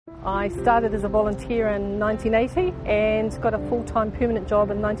I started as a volunteer in 1980 and got a full-time permanent job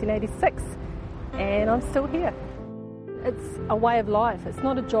in 1986, and I'm still here. It's a way of life. It's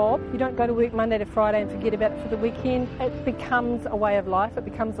not a job. You don't go to work Monday to Friday and forget about it for the weekend. It becomes a way of life. It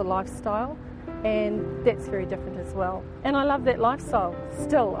becomes a lifestyle, and that's very different as well. And I love that lifestyle.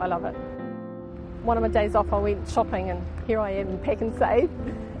 Still, I love it. One of my days off, I went shopping, and here I am in Pack and Save,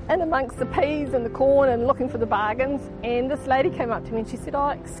 and amongst the peas and the corn and looking for the bargains, and this lady came up to me and she said, "Oh,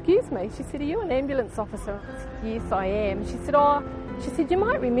 excuse me," she said, "Are you an ambulance officer?" I said, "Yes, I am." She said, "You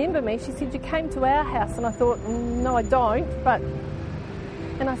might remember me." She said, "You came to our house," and I thought, "No, I don't,"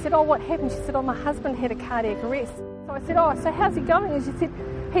 and I said, "Oh, what happened?" She said, "Oh, my husband had a cardiac arrest." So I said, "Oh, so how's he going?" And she said,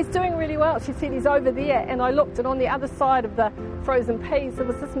 "He's doing really well." She said, "He's over there." And I looked, and on the other side of the frozen peas, there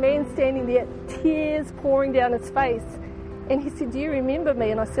was this man standing there, tears pouring down his face. And he said, "Do you remember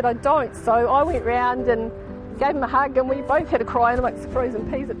me?" And I said, "I don't." So I went round and gave him a hug, and we both had a cry amongst the frozen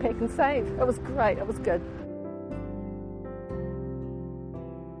peas at Pack and Save. It was great. It was good.